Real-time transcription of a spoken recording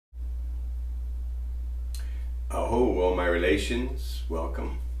Aho, all my relations,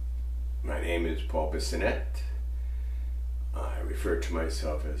 welcome. My name is Paul Bissonnette. I refer to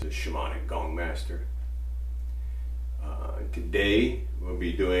myself as a shamanic gong master. Today we'll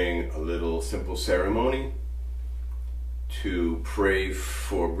be doing a little simple ceremony to pray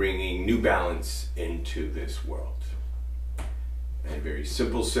for bringing new balance into this world. A very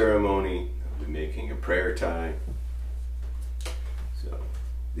simple ceremony. I'll be making a prayer tie. So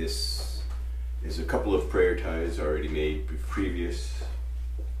this is a couple of prayer ties already made previous.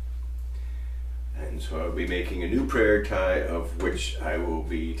 And so I'll be making a new prayer tie, of which I will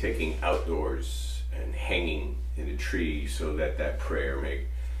be taking outdoors and hanging in a tree so that that prayer may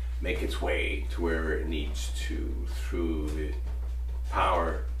make its way to wherever it needs to through the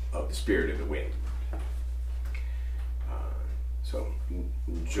power of the spirit of the wind. So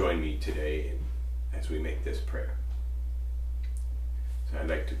join me today as we make this prayer. So I'd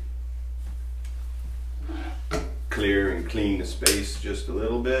like to clear and clean the space just a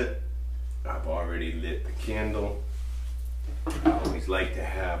little bit. I've already lit the candle. I always like to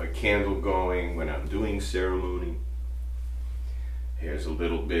have a candle going when I'm doing ceremony. Here's a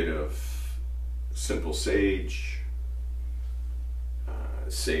little bit of simple sage.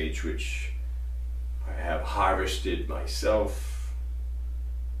 Sage which I have harvested myself.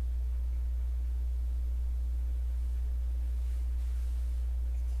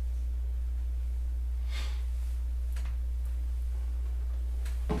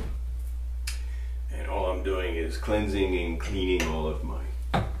 And all I'm doing is cleansing and cleaning all of my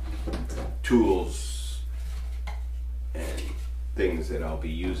tools and things that I'll be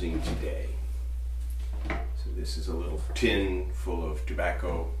using today. So this is a little tin full of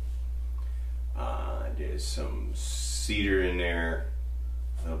tobacco. There's some cedar in there,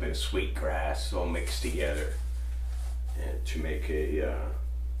 a little bit of sweet grass, all mixed together, and to make a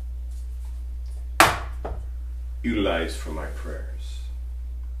utilize for my prayers.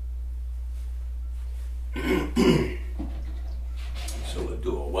 So we'll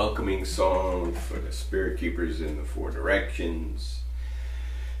do a welcoming song for the spirit keepers in the four directions.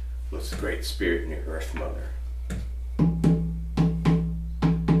 What's the great spirit in your earth mother?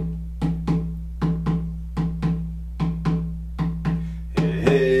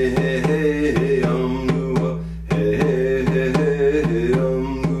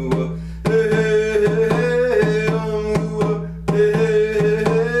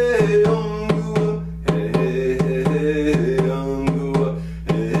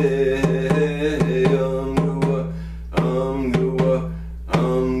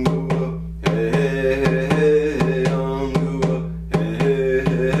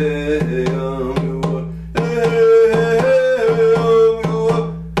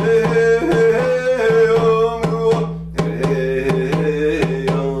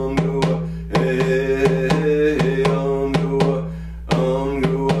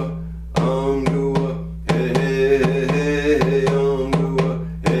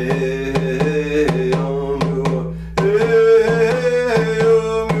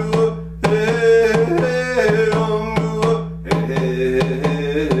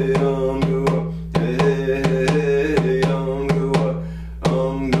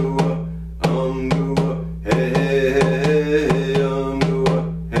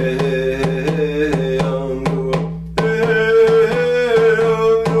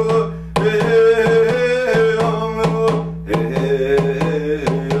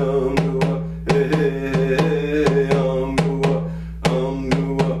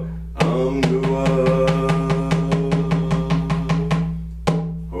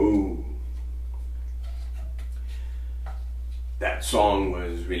 That song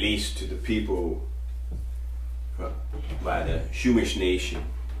was released to the people by the Shamanic Nation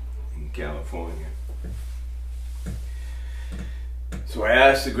in California. So I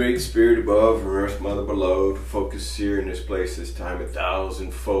ask the Great Spirit above and Earth Mother below to focus here in this place this time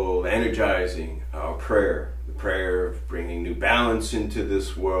 1,000-fold, energizing our prayer, the prayer of bringing new balance into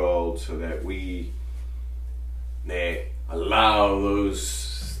this world so that we may allow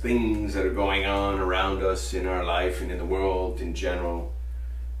those things that are going on around us in our life and in the world in general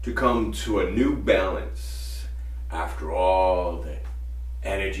to come to a new balance after all the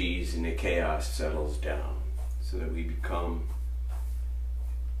energies and the chaos settles down, so that we become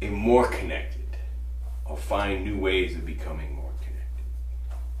a more connected, or find new ways of becoming more connected.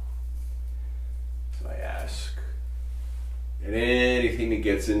 So I ask that anything that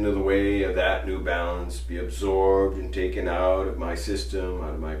gets into the way of that new balance be absorbed and taken out of my system,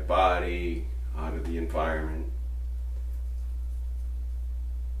 out of my body, out of the environment,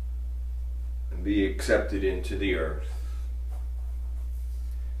 be accepted into the earth.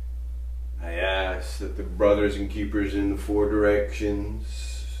 I ask ask that the brothers and keepers in the four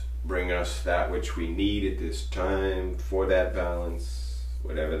directions bring us that which we need at this time for that balance,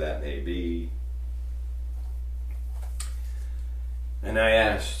 whatever that may be. And I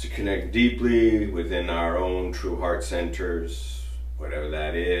ask to connect deeply within our own true heart centers, whatever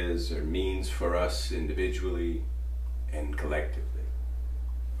that is or means for us individually and collectively.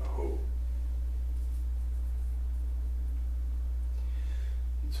 Oh.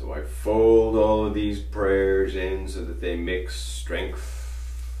 So I fold all of these prayers in so that they mix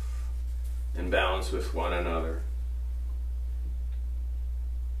strength and balance with one another.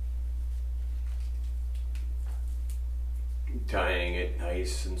 Tying it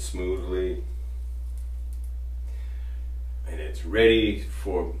nice and smoothly. And it's ready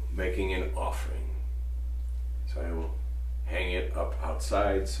for making an offering. So I will hang it up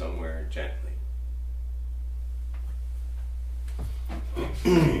outside somewhere gently.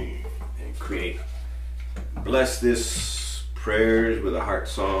 And bless this prayers with a heart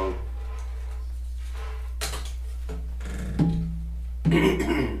song.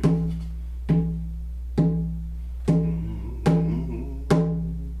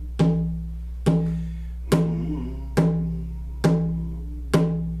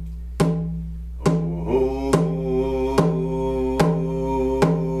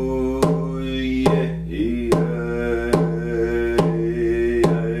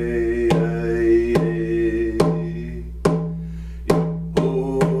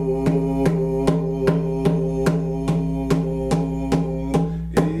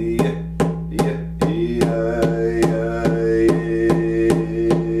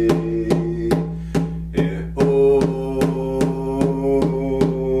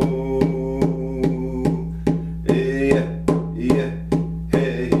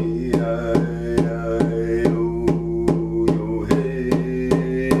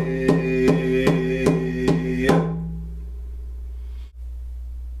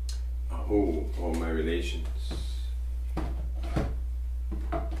 All my relations.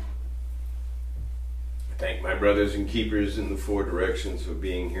 I thank my brothers and keepers in the four directions for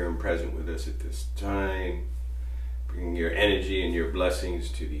being here and present with us at this time, bringing your energy and your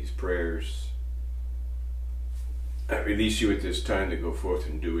blessings to these prayers. I release you at this time to go forth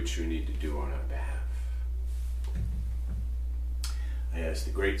and do what you need to do on our behalf. I ask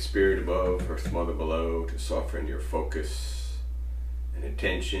the Great Spirit above, Earth Mother below, to soften your focus and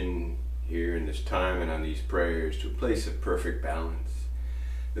attention here in this time and on these prayers to a place of perfect balance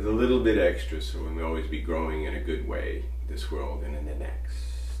with a little bit extra, so we may always be growing in a good way this world and in the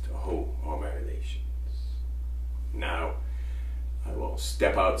next. Oh, all my relations. Now I will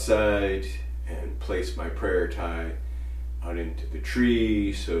step outside and place my prayer tie out into the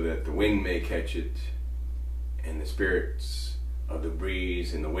tree so that the wind may catch it and the spirits of the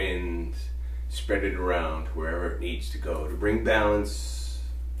breeze and the wind spread it around wherever it needs to go to bring balance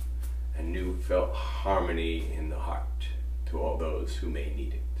and new felt harmony in the heart to all those who may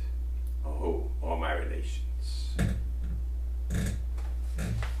need it. Oh, all my relations.